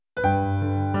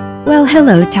Well,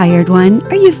 hello, tired one.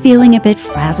 Are you feeling a bit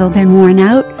frazzled and worn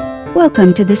out?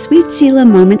 Welcome to the Sweet Selah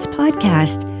Moments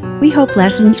podcast. We hope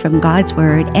lessons from God's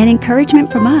Word and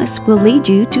encouragement from us will lead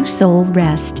you to soul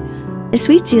rest. The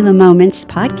Sweet Selah Moments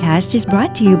podcast is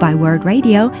brought to you by Word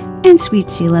Radio and Sweet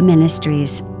Selah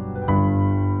Ministries.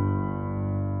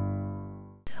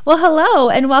 Well,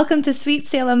 hello, and welcome to Sweet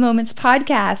Selah Moments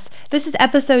podcast. This is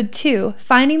episode 2,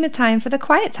 Finding the Time for the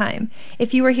Quiet Time.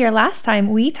 If you were here last time,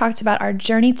 we talked about our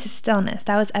journey to stillness.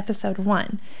 That was episode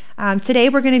 1. Today,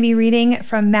 we're going to be reading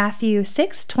from Matthew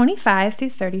 6:25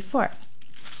 through 34.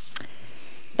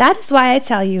 That is why I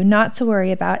tell you not to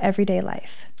worry about everyday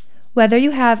life, whether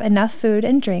you have enough food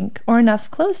and drink or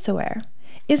enough clothes to wear.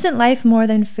 Isn't life more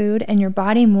than food and your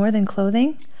body more than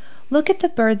clothing? Look at the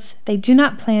birds. They do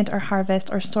not plant or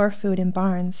harvest or store food in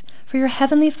barns, for your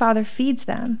heavenly Father feeds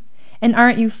them. And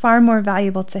aren't you far more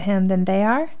valuable to Him than they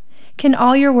are? Can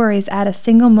all your worries add a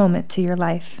single moment to your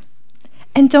life?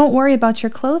 And don't worry about your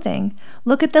clothing.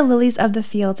 Look at the lilies of the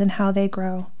fields and how they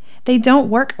grow. They don't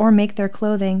work or make their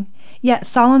clothing. Yet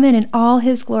Solomon in all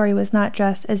his glory was not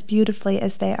dressed as beautifully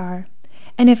as they are.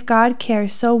 And if God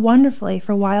cares so wonderfully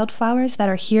for wildflowers that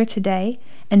are here today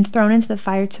and thrown into the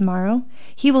fire tomorrow,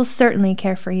 He will certainly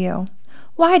care for you.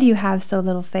 Why do you have so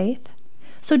little faith?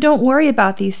 So don't worry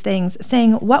about these things,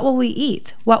 saying, what will we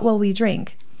eat? What will we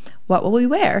drink? What will we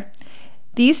wear?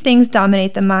 These things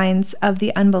dominate the minds of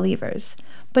the unbelievers,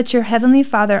 but your heavenly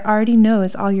Father already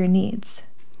knows all your needs.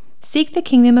 Seek the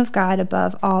kingdom of God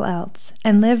above all else,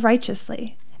 and live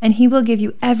righteously, and He will give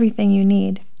you everything you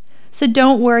need. So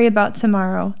don't worry about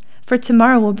tomorrow, for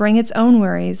tomorrow will bring its own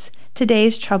worries.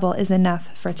 Today's trouble is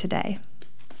enough for today.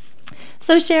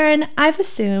 So Sharon, I've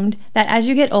assumed that as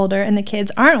you get older and the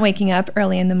kids aren't waking up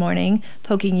early in the morning,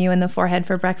 poking you in the forehead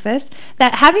for breakfast,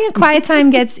 that having a quiet time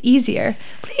gets easier.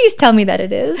 Please tell me that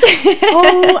it is.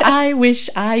 Oh, I wish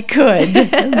I could.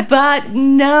 But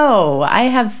no, I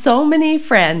have so many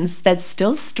friends that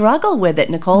still struggle with it,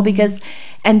 Nicole, because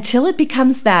until it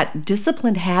becomes that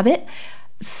disciplined habit,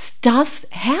 stuff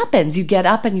happens. You get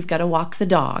up and you've got to walk the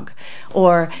dog,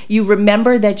 or you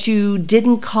remember that you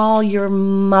didn't call your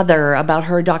mother about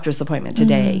her doctor's appointment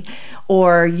today,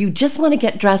 or you just want to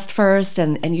get dressed first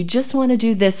and you just want to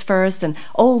do this first, and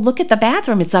oh, look at the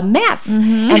bathroom, it's a mess,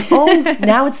 and oh,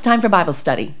 now it's time for Bible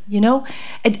study. You know,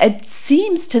 it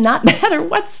seems to not matter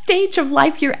what stage of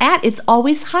life you're at, it's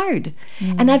always hard.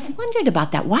 And I've wondered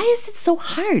about that. Why is it so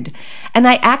hard? And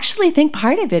I actually think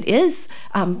part of it is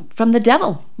from the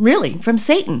devil. Really, from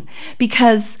Satan,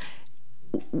 because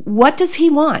what does he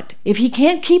want? If he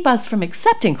can't keep us from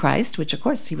accepting Christ, which of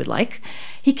course he would like,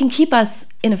 he can keep us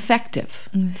ineffective.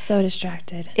 So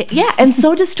distracted. And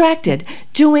so distracted.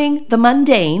 Doing the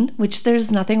mundane, which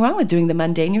there's nothing wrong with doing the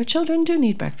mundane. Your children do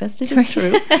need breakfast, it is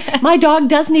true. My dog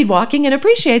does need walking and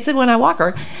appreciates it when I walk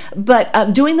her.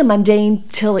 But doing the mundane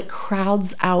till it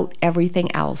crowds out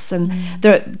everything else. And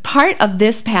the part of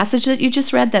this passage that you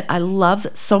just read that I love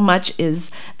so much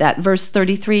is that verse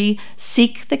 33,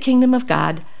 seek the kingdom of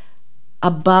God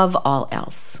above all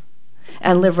else,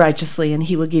 and live righteously, and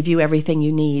He will give you everything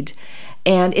you need.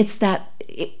 And it's that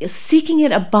seeking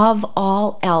it above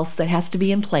all else that has to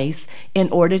be in place in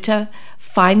order to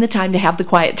find the time to have the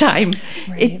quiet time.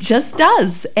 Right. It just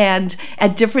does. And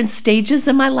at different stages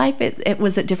in my life, it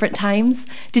was at different times.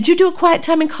 Did you do a quiet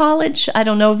time in college? I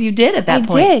don't know if you did at that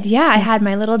point. I did, yeah. I had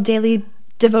my little daily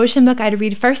devotion book I'd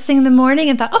read first thing in the morning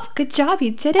and thought, oh, good job, you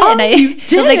did it. Oh, and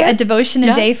it was like a devotion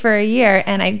a day for a year,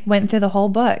 and I went through the whole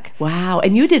book. Wow.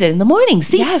 And you did it in the morning.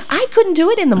 See, yes. I couldn't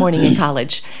do it in the morning in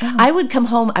college. I would come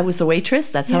home. I was a waitress.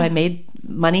 That's how I made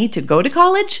money to go to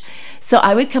college. So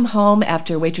I would come home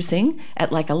after waitressing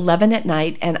at like 11 at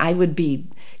night, and I would be,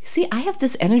 see, I have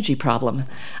this energy problem.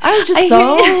 I was just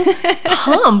so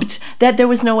pumped that there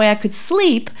was no way I could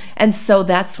sleep. And so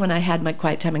that's when I had my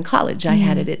quiet time in college. I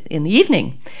had it in the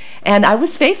evening. And I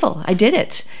was faithful. I did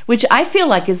it, which I feel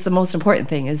like is the most important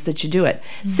thing, is that you do it.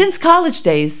 Since college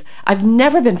days, I've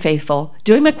never been faithful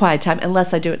doing my quiet time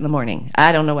unless I do it in the morning.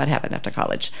 I don't know what happened after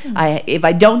college. If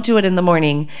I don't do it in the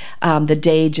morning, the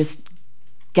day just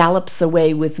gallops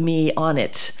away with me on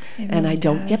it, and I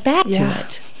don't get back to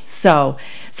it. So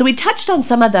we touched on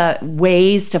some of the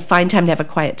ways to find time to have a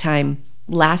quiet time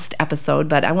last episode,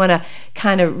 but I want to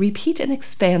kind of repeat and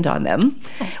expand on them.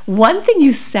 Yes. One thing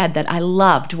you said that I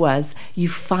loved was you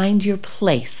find your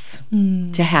place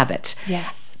to have it.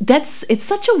 Yes. It's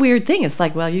such a weird thing. It's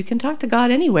like, well, you can talk to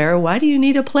God anywhere. Why do you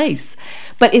need a place?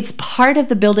 But it's part of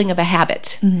the building of a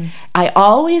habit. I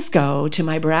always go to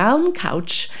my brown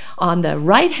couch on the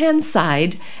right-hand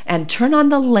side and turn on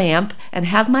the lamp and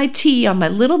have my tea on my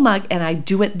little mug, and I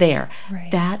do it there.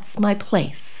 Right. That's my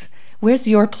place. Where's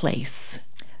your place?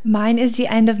 Mine is the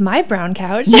end of my brown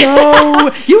couch.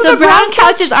 No, you So have a brown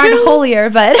couches too? aren't holier,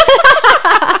 but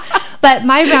but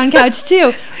my brown couch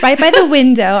too, right by the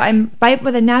window. I'm right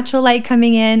with a natural light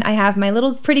coming in. I have my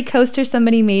little pretty coaster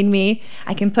somebody made me.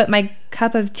 I can put my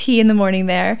cup of tea in the morning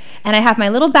there, and I have my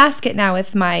little basket now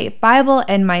with my Bible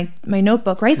and my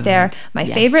notebook right there, my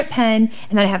favorite pen,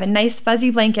 and then I have a nice fuzzy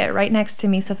blanket right next to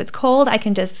me, so if it's cold I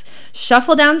can just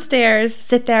shuffle downstairs,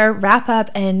 sit there, wrap up,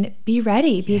 and be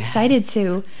ready, be excited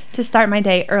to start my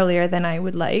day earlier than I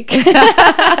would like.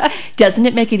 Doesn't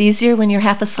it make it easier when you're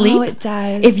half asleep? Oh, it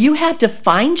does. If you have to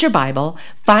find your Bible,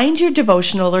 find your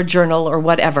devotional or journal or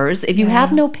whatever's, if you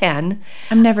have no pen,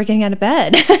 I'm never getting out of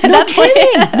bed. no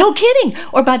kidding, no kidding.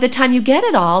 Or by the time you get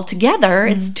it all together,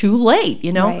 it's too late,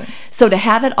 you know? Right. So to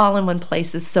have it all in one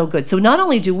place is so good. So not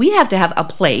only do we have to have a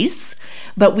place,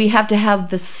 but we have to have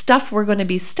the stuff we're going to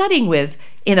be studying with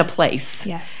in a place.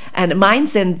 Yes. And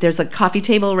there's a coffee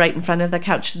table right in front of the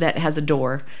couch that has a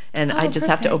door, and I just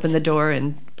have to open the door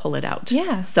and pull it out.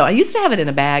 Yeah. So I used to have it in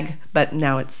a bag, but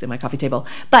now it's in my coffee table.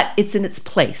 But it's in its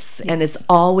place, and it's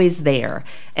always there,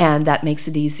 and that makes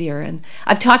it easier. And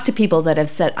I've talked to people that have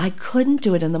said, I couldn't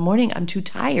do it in the morning, I'm too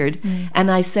tired.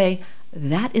 And I say,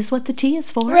 that is what the tea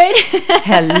is for. Right.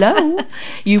 Hello.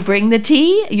 You bring the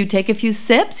tea, you take a few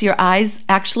sips, your eyes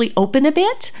actually open a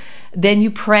bit. Then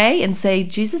you pray and say,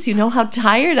 Jesus, you know how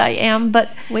tired I am, but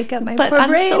Wake up my but poor I'm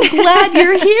brain. so glad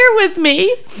you're here with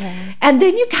me. Yeah. And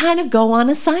then you kind of go on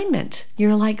assignment.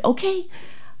 You're like, okay,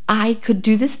 I could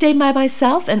do this day by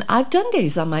myself, and I've done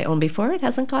days on my own before. It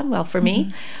hasn't gone well for me.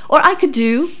 Or I could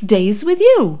do days with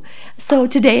you. So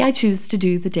today I choose to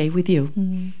do the day with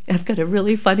you. I've got a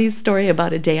really funny story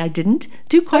about a day I didn't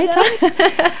do quiet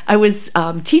times. I was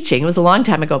teaching. It was a long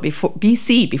time ago, before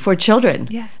BC, before children.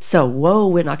 Yeah. So,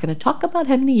 we're not going to talk about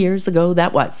how many years ago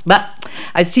that was. But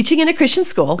I was teaching in a Christian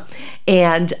school,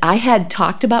 and I had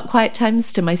talked about quiet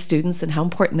times to my students and how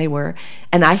important they were.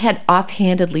 And I had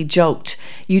offhandedly joked,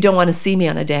 you don't want to see me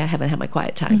on a day I haven't had my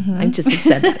quiet time. I just had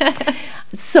said that.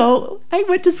 So I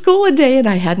went to school one day and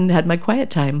I hadn't had my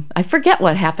quiet time. I forget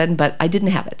what happened, but I didn't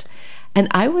have it. And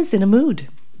I was in a mood.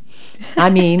 I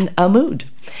mean, a mood.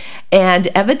 And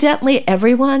evidently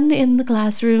everyone in the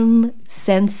classroom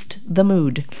sensed the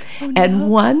mood. Oh, no. And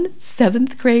one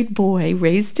 7th grade boy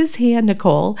raised his hand,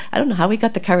 Nicole. I don't know how he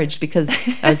got the courage because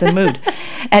I was in a mood.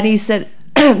 And he said,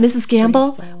 Mrs.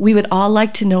 Gamble, we would all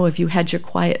like to know if you had your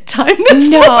quiet time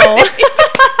this morning.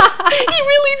 He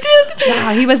really did.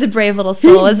 Wow, he was a brave little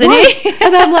soul, isn't he?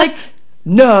 And I'm like,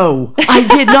 no, I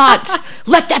did not.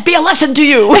 Let that be a lesson to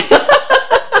you.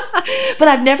 But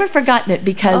I've never forgotten it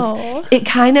because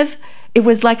it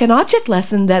was like an object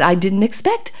lesson that I didn't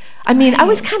expect. I mean, I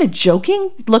was kind of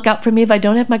joking, look out for me if I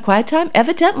don't have my quiet time.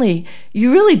 Evidently,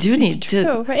 you really do need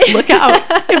to look out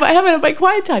if I haven't had my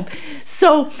quiet time.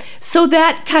 So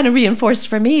that kind of reinforced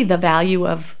for me the value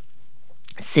of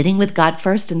sitting with God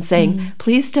first and saying,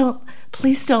 please don't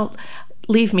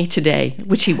leave me today,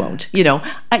 which he won't. You know,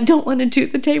 I don't want to do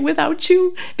the day without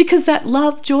you, because that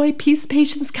love, joy, peace,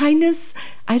 patience, kindness,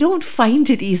 I don't find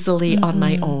it easily on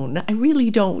my own. I really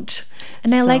don't.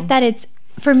 And I like that it's,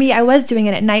 for me, I was doing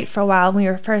it at night for a while when we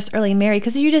were first early married,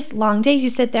 because you're just long days, you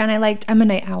sit there, and I'm a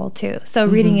night owl too. So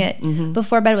reading it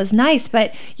before bed was nice,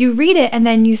 but you read it and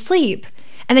then you sleep.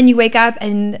 And then you wake up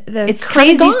and it's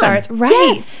crazy starts. Right.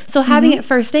 Yes. So having it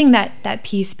first thing, that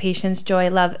peace, patience, joy,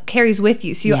 love carries with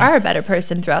you. So you are a better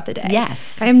person throughout the day.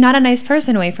 Yes. I am not a nice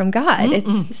person away from God.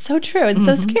 It's so true. It's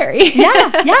so scary.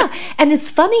 Yeah. And it's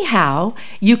funny how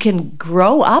you can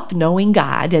grow up knowing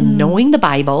God and knowing the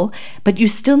Bible, but you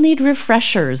still need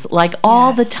refreshers like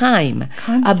all the time.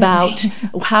 Constantly. About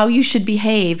how you should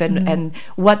behave and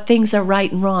what things are right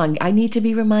and wrong. I need to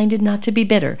be reminded not to be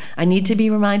bitter. I need to be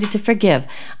reminded to forgive.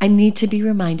 I need to be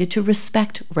reminded to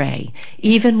respect Ray,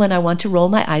 even when I want to roll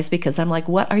my eyes because I'm like,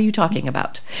 what are you talking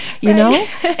about? You know?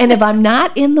 And if I'm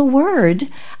not in the Word,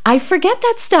 I forget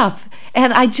that stuff.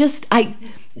 And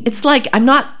it's like I'm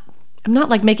not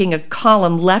like making a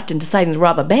column left and deciding to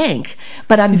rob a bank,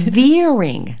 but I'm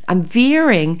veering. I'm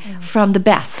veering from the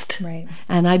best. Right.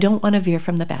 And I don't want to veer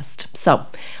from the best. So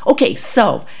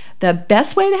the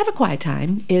best way to have a quiet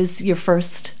time is your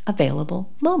first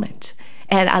available moment.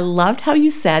 And I loved how you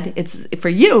said it's for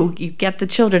you get the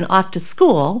children off to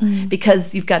school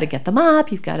because you've got to get them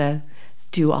up, you've got to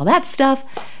do all that stuff.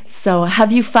 So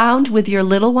have you found with your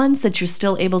little ones that you're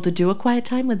still able to do a quiet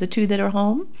time with the 2 that are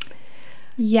home?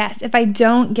 Yes, if I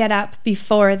don't get up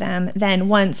before them, then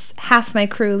once half my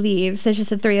crew leaves, there's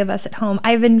just the 3 of us at home.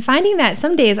 I've been finding that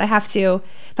some days I have to,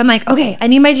 if I'm like, okay, I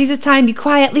need my Jesus time, be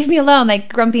quiet, leave me alone.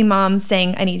 Like grumpy mom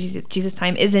saying I need Jesus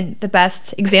time isn't the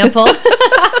best example.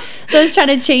 So I was trying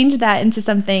to change that into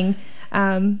something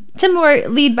to more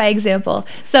lead by example.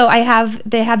 So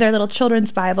they have their little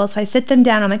children's Bible. So I sit them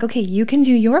down. I'm like, okay, you can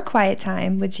do your quiet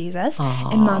time with Jesus,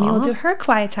 and Mommy will do her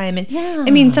quiet time. And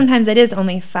I mean, sometimes it is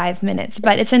only 5 minutes,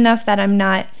 but it's enough that I'm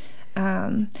not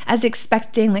as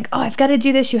expecting, like, oh, I've got to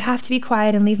do this. You have to be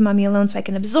quiet and leave Mommy alone so I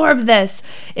can absorb this.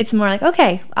 It's more like,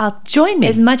 okay, I'll join me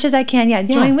as much as I can.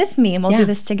 Join with me, and we'll do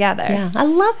this together. I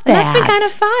love that. And that's been kind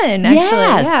of fun, actually.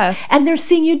 Yes. And they're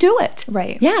seeing you do it.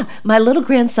 Right. Yeah. My little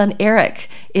grandson Eric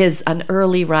is an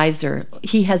early riser.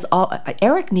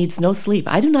 Eric needs no sleep.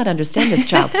 I do not understand this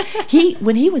child.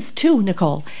 When he was 2,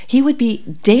 Nicole, he would be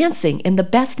dancing in the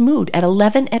best mood at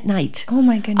 11 at night. Oh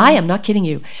my goodness. I am not kidding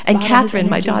you. And Catherine,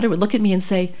 my daughter, would look at me and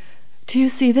say, do you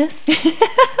see this?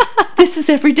 This is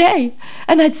every day.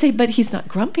 And I'd say, but he's not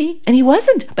grumpy. And he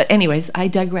wasn't. But anyways, I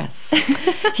digress.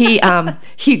 He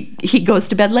goes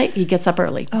to bed late. He gets up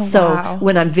early. Oh, so wow.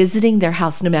 when I'm visiting their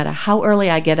house, no matter how early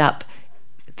I get up,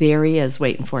 there he is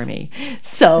waiting for me.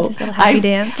 So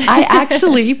I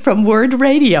actually, from Word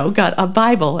Radio, got a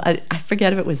Bible. I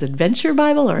forget if it was Adventure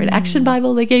Bible or an Action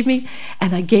Bible they gave me.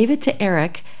 And I gave it to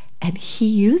Eric, and he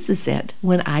uses it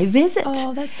when I visit.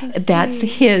 Oh, that's so sweet. That's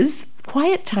his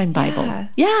quiet time Bible.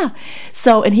 Yeah.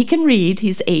 So, and he can read.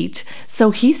 He's 8.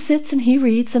 So he sits and he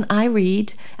reads and I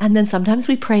read. And then sometimes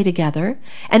we pray together.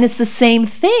 And it's the same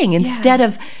thing. Instead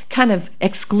of kind of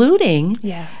excluding,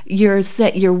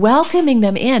 you're welcoming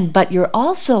them in, but you're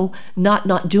also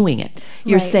not doing it.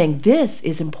 You're saying, this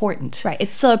is important. Right.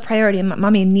 It's still a priority. And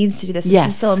Mommy needs to do this. This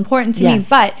is still important to me.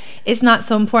 But it's not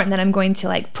so important that I'm going to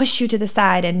like push you to the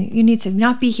side and you need to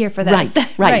not be here for this.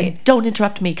 Right. Don't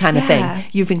interrupt me kind of thing.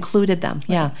 You've included them.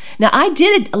 Yeah. Now, I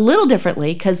did it a little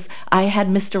differently because I had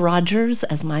Mr. Rogers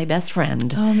as my best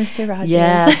friend. Oh, Mr. Rogers.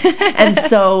 Yes. And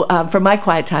so for my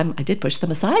quiet time, I did push them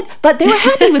aside, but they were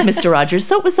happy with Mr. Rogers,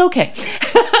 so it was okay.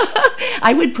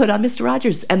 I would put on Mr.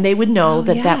 Rogers, and they would know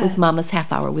that was Mama's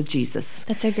half hour with Jesus.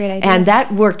 That's a great idea. And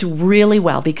that worked really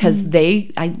well because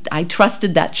I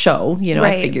trusted that show. You know,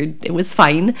 I figured it was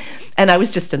fine. And I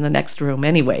was just in the next room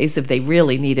anyways if they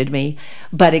really needed me.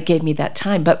 But it gave me that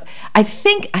time. But I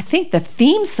think the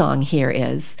theme song here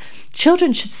is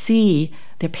children should see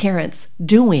their parents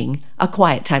doing a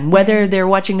quiet time, whether they're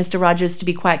watching Mr. Rogers to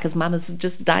be quiet because Mama's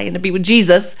just dying to be with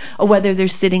Jesus, or whether they're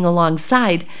sitting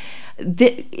alongside.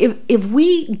 If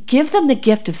we give them the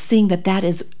gift of seeing that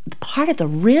is part of the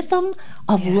rhythm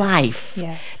of life,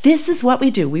 this is what we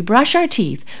do. We brush our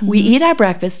teeth, we eat our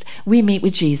breakfast, we meet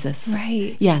with Jesus.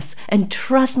 Right. Yes. And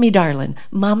trust me, darling,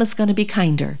 Mama's going to be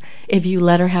kinder if you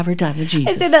let her have her time with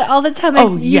Jesus. I say that all the time.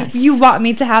 Oh, yes. You want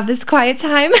me to have this quiet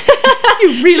time.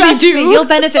 You really Trust do. Me, you'll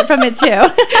benefit from it too.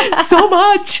 So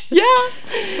much. Yeah.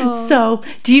 Oh. So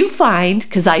do you find,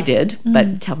 because I did,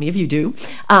 but tell me if you do,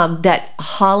 that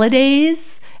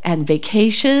holidays and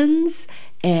vacations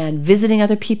and visiting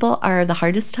other people are the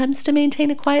hardest times to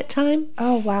maintain a quiet time?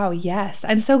 Oh, wow. Yes.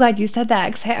 I'm so glad you said that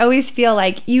because I always feel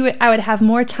like I would have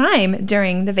more time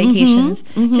during the vacations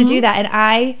to do that.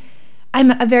 And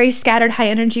I'm a very scattered, high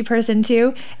energy person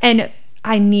too. And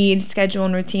I need schedule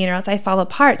and routine or else I fall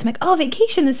apart. So I'm like, oh,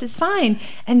 vacation, this is fine.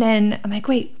 And then I'm like,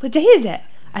 wait, what day is it?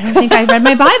 I don't think I've read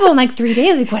my Bible in like 3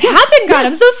 days. Like, what happened, God?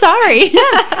 I'm so sorry.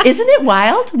 Yeah. Isn't it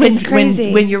wild? It's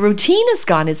crazy. When your routine is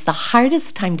gone, it's the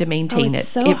hardest time to maintain it's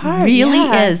it. So it hard. really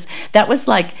is. That was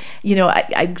like,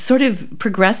 I sort of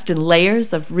progressed in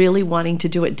layers of really wanting to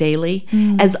do it daily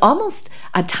as almost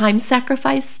a time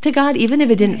sacrifice to God, even if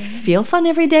it didn't feel fun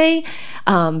every day.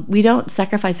 We don't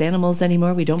sacrifice animals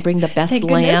anymore. We don't bring the best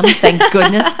lamb. Thank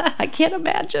goodness. I can't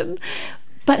imagine.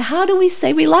 But how do we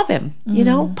say we love him? You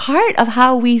know, part of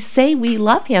how we say we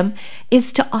love him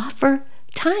is to offer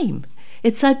time.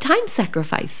 It's a time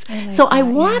sacrifice. I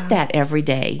want that every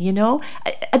day,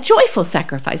 a joyful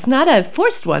sacrifice, not a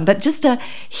forced one, but just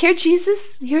here,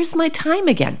 Jesus, here's my time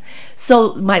again.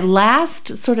 So my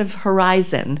last sort of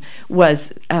horizon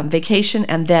was vacation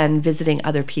and then visiting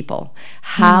other people.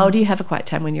 How do you have a quiet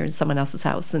time when you're in someone else's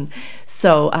house? And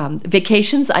so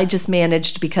vacations, I just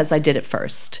managed because I did it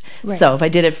first. Right. So if I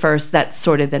did it first, that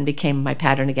sort of then became my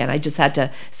pattern again. I just had to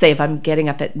say if I'm getting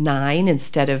up at 9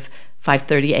 instead of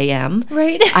 5:30 a.m.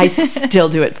 Right. I still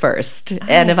do it first.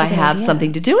 And if I have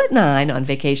something to do at 9 on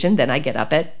vacation, then I get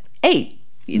up at 8,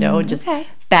 and just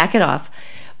back it off.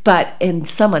 But in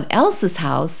someone else's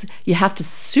house, you have to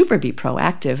super be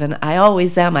proactive. And I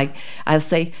always am. I'll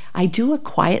say, I do a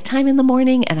quiet time in the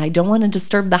morning and I don't want to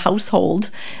disturb the household.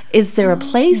 Is there a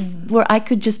place where I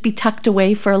could just be tucked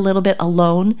away for a little bit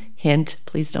alone? Hint,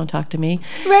 please don't talk to me.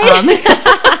 Right.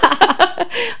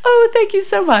 Oh, thank you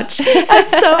so much. And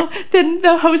so then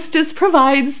the hostess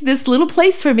provides this little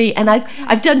place for me. And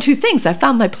I've done two things. I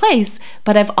found my place,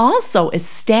 but I've also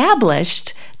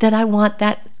established that I want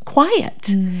that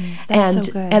quiet. That's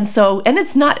so good. And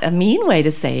it's not a mean way to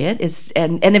say it.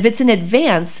 And if it's in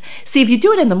advance, see, if you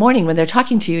do it in the morning when they're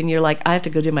talking to you and you're like, I have to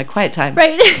go do my quiet time,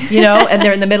 Right. And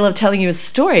they're in the middle of telling you a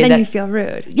story, Then you feel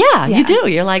rude. Yeah, you do.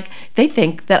 You're like, they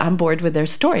think that I'm bored with their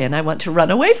story and I want to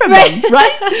run away from them,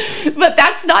 right? But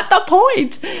that's not the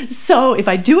point. So if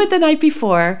I do it the night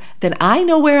before, then I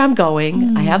know where I'm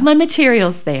going. I have my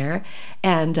materials there,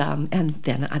 and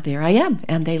then there I am,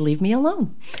 and they leave me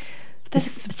alone.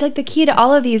 It's like the key to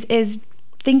all of these is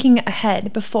thinking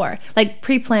ahead before, like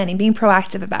pre-planning, being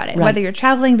proactive about it. Right. Whether you're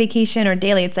traveling, vacation, or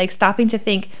daily, it's like stopping to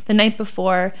think the night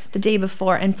before, the day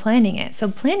before, and planning it. So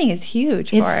planning is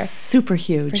huge. It's super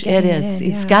huge. for It getting is. it in,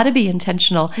 It's yeah. got to be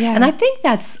intentional. Yeah. And I think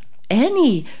that's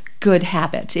any good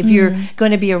habit. If you're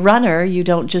going to be a runner, you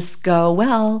don't just go,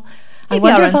 well, I Maybe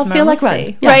I'll wonder run if I'll feel tomorrow, like we'll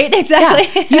running. see. Right,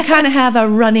 exactly. Yeah. You kind of have a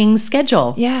running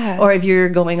schedule. Yeah. Or if you're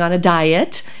going on a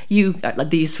diet,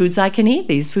 these foods I can eat,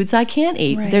 these foods I can't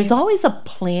eat. Right. There's always a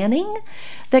planning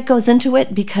that goes into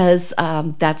it because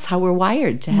that's how we're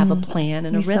wired, to have a plan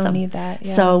and We a so rhythm. need that,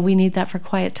 yeah. So we need that for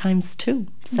quiet times too.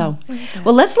 So,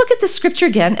 well, let's look at the scripture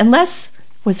again.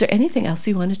 Was there anything else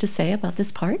you wanted to say about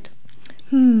this part?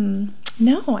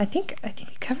 No, I think we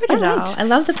covered it All all. right. I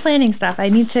love the planning stuff. I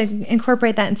need to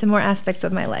incorporate that into more aspects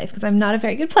of my life because I'm not a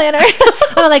very good planner.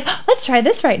 I'm like, let's try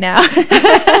this right now.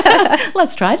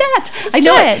 Let's try that. Let's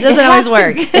try it. Doesn't always has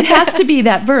work. It has to be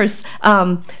that verse,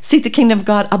 seek the kingdom of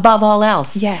God above all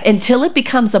else. Yes. Until it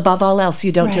becomes above all else,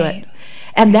 you don't do Right. it.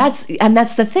 And that's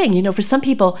the thing. For some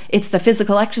people, it's the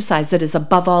physical exercise that is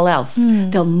above all else.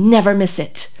 They'll never miss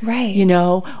it. Right.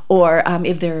 Or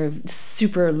if they're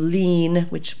super lean,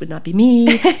 which would not be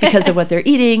me, because of what they're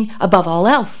eating, above all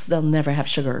else, they'll never have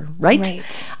sugar, right?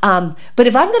 Right. But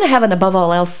if I'm going to have an above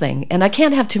all else thing, and I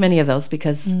can't have too many of those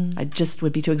because I just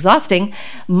would be too exhausting,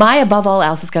 my above all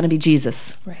else is going to be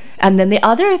Jesus. Right. And then the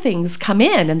other things come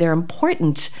in and they're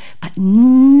important, but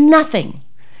nothing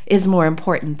is more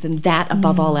important than that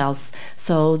above all else.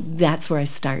 So that's where I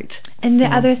start. And the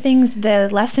other things, the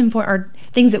less important, or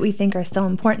things that we think are still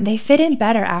important, they fit in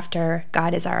better after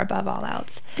God is our above all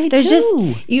else. They There's do.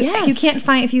 just Yes.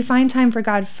 if you find time for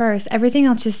God first, everything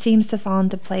else just seems to fall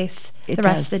into place It the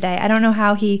rest of does. the day. I don't know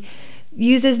how he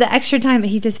uses the extra time, but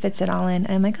he just fits it all in.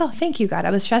 And I'm like, oh, thank you, God. I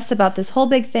was stressed about this whole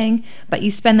big thing, but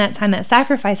you spend that time, that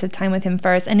sacrifice of time with him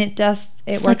first, and it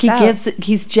It's works like out.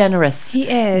 he's generous. He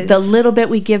is. The little bit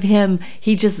we give him,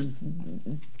 he just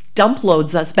dump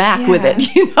loads us back with Yeah. it,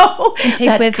 And takes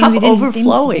that away the cup things we didn't think to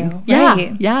overflowing. do. Yeah,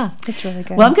 Right. yeah. It's really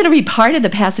good. Well, I'm going to read part of the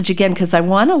passage again because I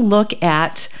want to look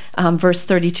at verse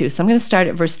 32. So I'm going to start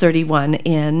at verse 31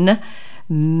 in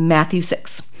Matthew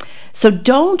 6. So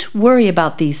don't worry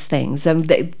about these things.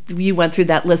 You went through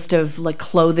that list of like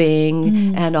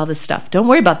clothing and all this stuff. Don't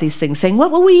worry about these things, saying, what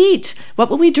will we eat? What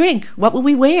will we drink? What will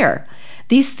we wear?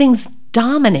 These things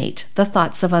dominate the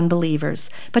thoughts of unbelievers,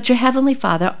 but your heavenly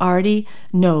Father already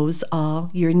knows all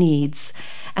your needs.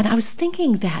 And I was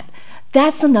thinking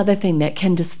that's another thing that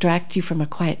can distract you from a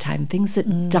quiet time. Things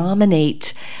that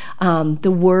dominate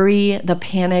the worry, the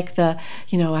panic,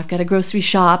 I've got to grocery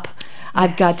shop.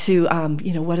 I've got to,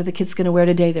 what are the kids going to wear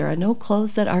today? There are no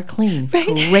clothes that are clean. Right.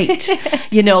 Great.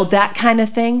 That kind of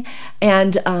thing.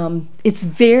 And it's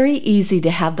very easy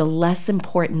to have the less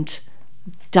important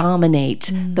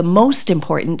dominate the most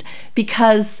important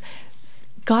because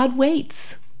God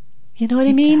waits. You know what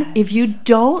I mean? does. If you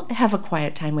don't have a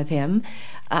quiet time with him,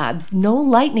 no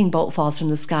lightning bolt falls from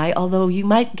the sky, although you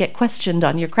might get questioned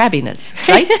on your crabbiness,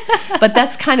 right? But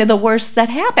that's kind of the worst that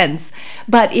happens.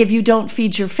 But if you don't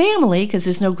feed your family, because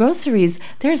there's no groceries,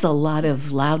 there's a lot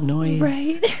of loud noise.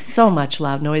 Right. So much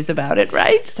loud noise about it,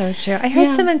 right? So true. I heard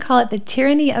Yeah. someone call it the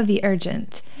tyranny of the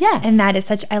urgent. Yes. And that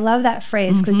is I love that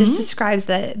phrase because it just describes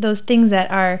those things that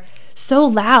are so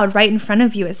loud right in front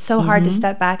of you. It's so hard to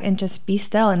step back and just be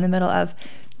still in the middle of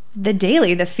the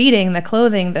daily, the feeding, the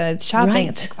clothing, the shopping. Right.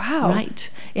 It's like, wow. Right.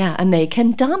 Yeah, and they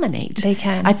can dominate. They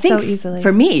can, I think so easily.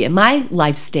 For me, in my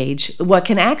life stage, what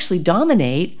can actually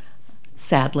dominate,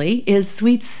 sadly, is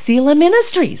Sweet Selah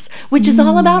Ministries, which is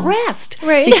all about rest.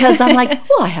 Right. Because I'm like,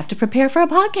 well, I have to prepare for a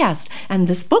podcast, and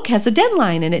this book has a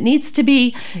deadline, and it needs to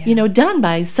be, done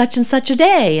by such and such a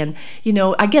day. And,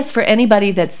 I guess for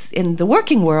anybody that's in the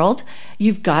working world,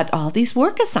 you've got all these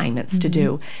work assignments to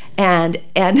do. And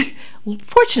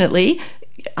fortunately,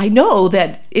 I know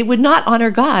that it would not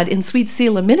honor God in Sweet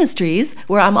Selah Ministries,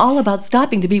 where I'm all about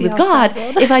stopping to be with all God,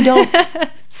 frazzled. if I don't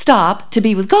stop to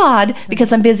be with God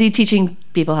because I'm busy teaching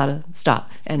people how to stop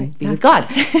and be with God.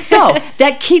 So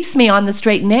that keeps me on the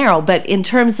straight and narrow. But in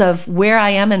terms of where I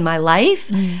am in my life,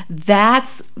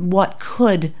 that's what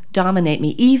could dominate me,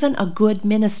 even a good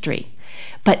ministry.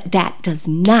 But that does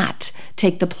not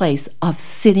take the place of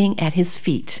sitting at his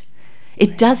feet.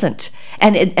 It doesn't.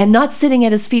 And not sitting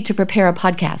at his feet to prepare a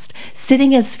podcast,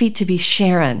 sitting at his feet to be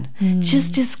Sharon,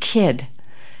 just his kid.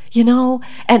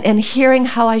 And hearing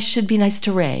how I should be nice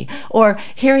to Ray, or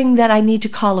hearing that I need to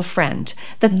call a friend.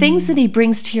 The things that he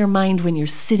brings to your mind when you're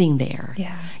sitting there.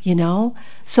 Yeah.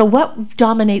 So what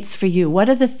dominates for you? What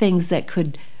are the things that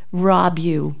could rob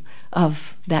you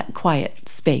of that quiet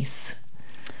space?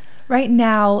 Right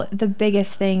now, the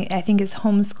biggest thing I think is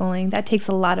homeschooling. That takes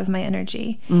a lot of my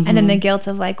energy. And then the guilt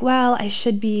of I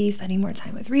should be spending more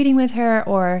time with reading with her,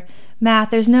 or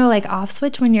math. There's no off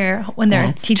switch when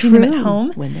they're teaching them at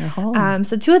home. When they're home.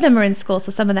 So 2 of them are in school,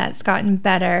 so some of that's gotten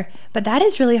better. But that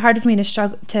is really hard for me to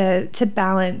struggle to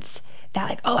balance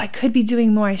that. I could be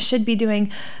doing more. I should be doing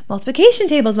multiplication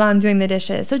tables while I'm doing the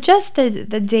dishes. So just the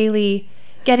daily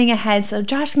getting ahead so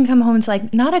Josh can come home to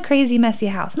not a crazy messy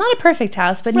house, not a perfect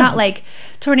house, but not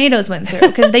tornadoes went through,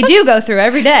 because they do go through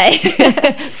every day.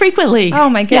 Frequently. Oh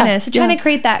my goodness. So trying to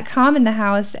create that calm in the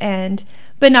house,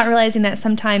 but not realizing that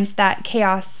sometimes that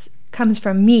chaos comes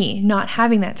from me not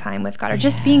having that time with God, or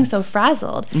just being so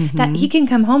frazzled that he can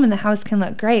come home and the house can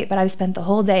look great, but I've spent the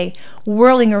whole day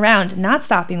whirling around, not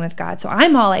stopping with God. So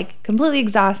I'm all completely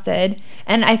exhausted,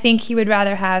 and I think he would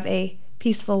rather have a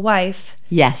peaceful wife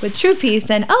with true peace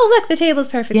and look, the table's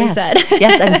perfectly set.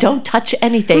 Yes, and don't touch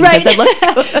anything because it looks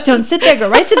good. Don't sit there, go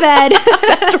right to bed.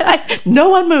 That's right. No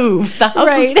one move. The house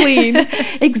is clean.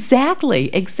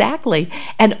 Exactly.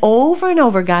 And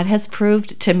over God has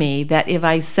proved to me that if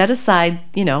I set aside,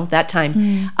 that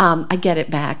time, I get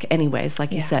it back anyways,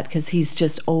 like you said, because he's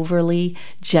just overly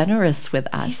generous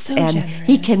with us. He's so and generous.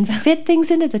 He can fit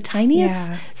things into the tiniest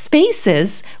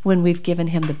spaces when we've given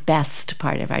him the best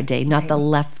part of our day, not the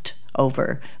leftover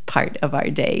part of our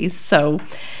days. So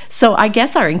I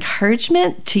guess our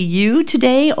encouragement to you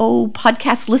today,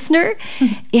 podcast listener,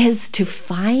 is to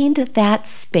find that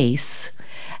space,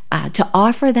 to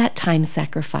offer that time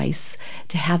sacrifice,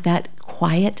 to have that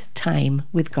quiet time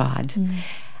with God.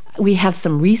 We have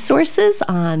some resources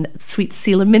on Sweet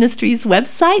Selah Ministries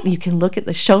website. You can look at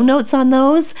the show notes on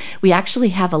those. We actually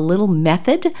have a little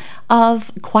method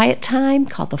of quiet time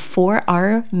called the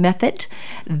 4R method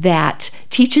that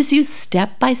teaches you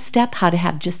step by step how to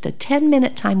have just a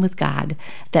 10-minute time with God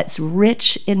that's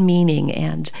rich in meaning.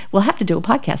 And we'll have to do a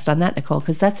podcast on that, Nicole,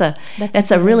 because that's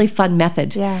a really fun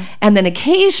method. Yeah. And then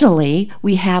occasionally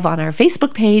we have on our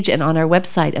Facebook page and on our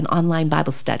website an online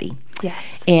Bible study.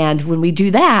 Yes. And when we do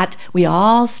that, we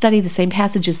all study the same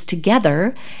passages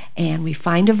together, and we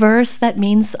find a verse that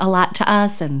means a lot to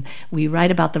us, and we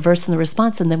write about the verse and the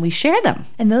response, and then we share them.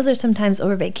 And those are sometimes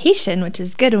over vacation, which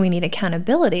is good when we need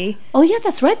accountability. Oh, yeah,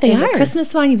 that's right. There's a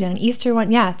Christmas one, you've done an Easter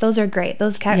one. Yeah, those are great.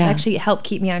 Those actually help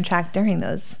keep me on track during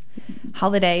those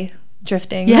holiday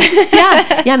drifting. Yes,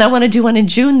 yeah. And I want to do one in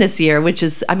June this year, which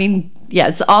is,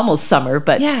 it's almost summer,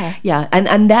 but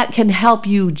and that can help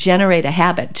you generate a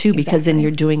habit too, because then you're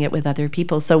doing it with other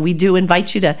people. So we do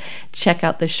invite you to check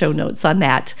out the show notes on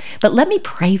that. But let me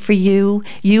pray for you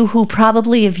who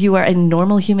probably, if you are a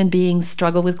normal human being,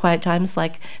 struggle with quiet times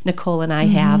like Nicole and I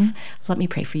have. Let me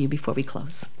pray for you before we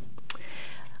close.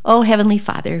 Oh, Heavenly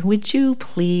Father, would you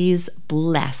please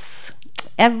bless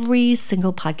every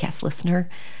single podcast listener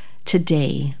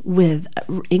today with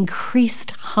increased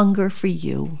hunger for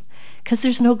you, because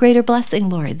there's no greater blessing,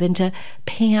 Lord, than to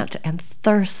pant and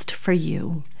thirst for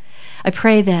you. I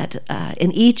pray that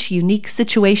in each unique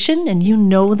situation, and you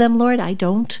know them, Lord, I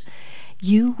don't,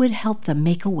 you would help them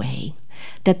make a way,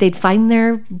 that they'd find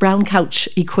their brown couch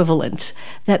equivalent,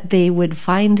 that they would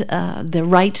find the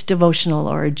right devotional,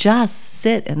 or just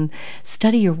sit and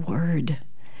study your word.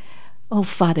 Oh,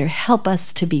 Father, help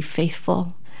us to be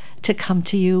faithful, to come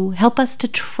to you. Help us to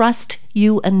trust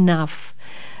you enough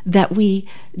that we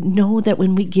know that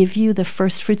when we give you the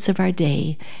first fruits of our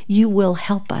day, you will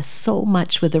help us so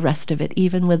much with the rest of it,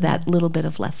 even with that little bit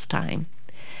of less time.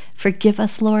 Forgive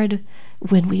us, Lord,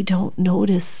 when we don't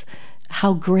notice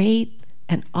how great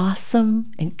and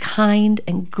awesome and kind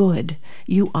and good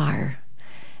you are,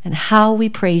 and how we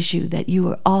praise you that you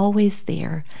are always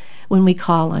there when we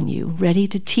call on you, ready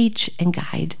to teach and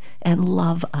guide and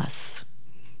love us.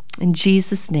 In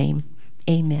Jesus' name,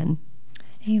 amen.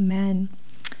 Amen.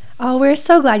 Oh, we're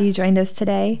so glad you joined us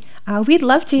today. We'd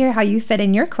love to hear how you fit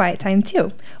in your quiet time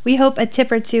too. We hope a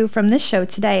tip or two from this show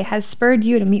today has spurred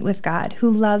you to meet with God, who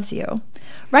loves you.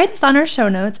 Write us on our show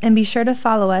notes and be sure to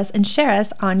follow us and share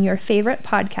us on your favorite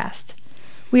podcast.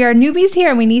 We are newbies here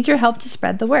and we need your help to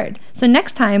spread the word. So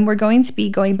next time we're going to be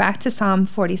going back to Psalm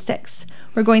 46.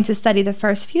 We're going to study the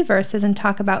first few verses and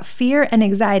talk about fear and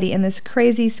anxiety in this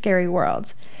crazy, scary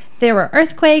world. There were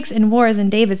earthquakes and wars in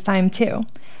David's time too.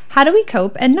 How do we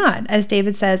cope and not, as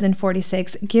David says in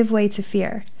 46, give way to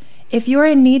fear? If you are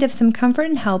in need of some comfort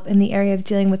and help in the area of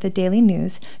dealing with the daily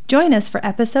news, join us for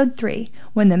episode 3,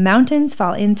 When the Mountains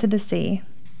Fall into the Sea.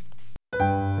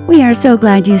 We are so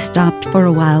glad you stopped for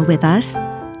a while with us.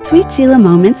 Sweet Selah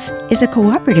Moments is a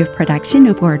cooperative production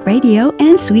of Word Radio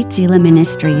and Sweet Selah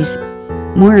Ministries.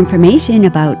 More information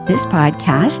about this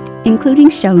podcast, including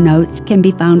show notes, can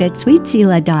be found at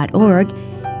sweetselah.org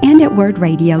and at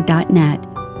wordradio.net.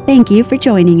 Thank you for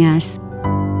joining us.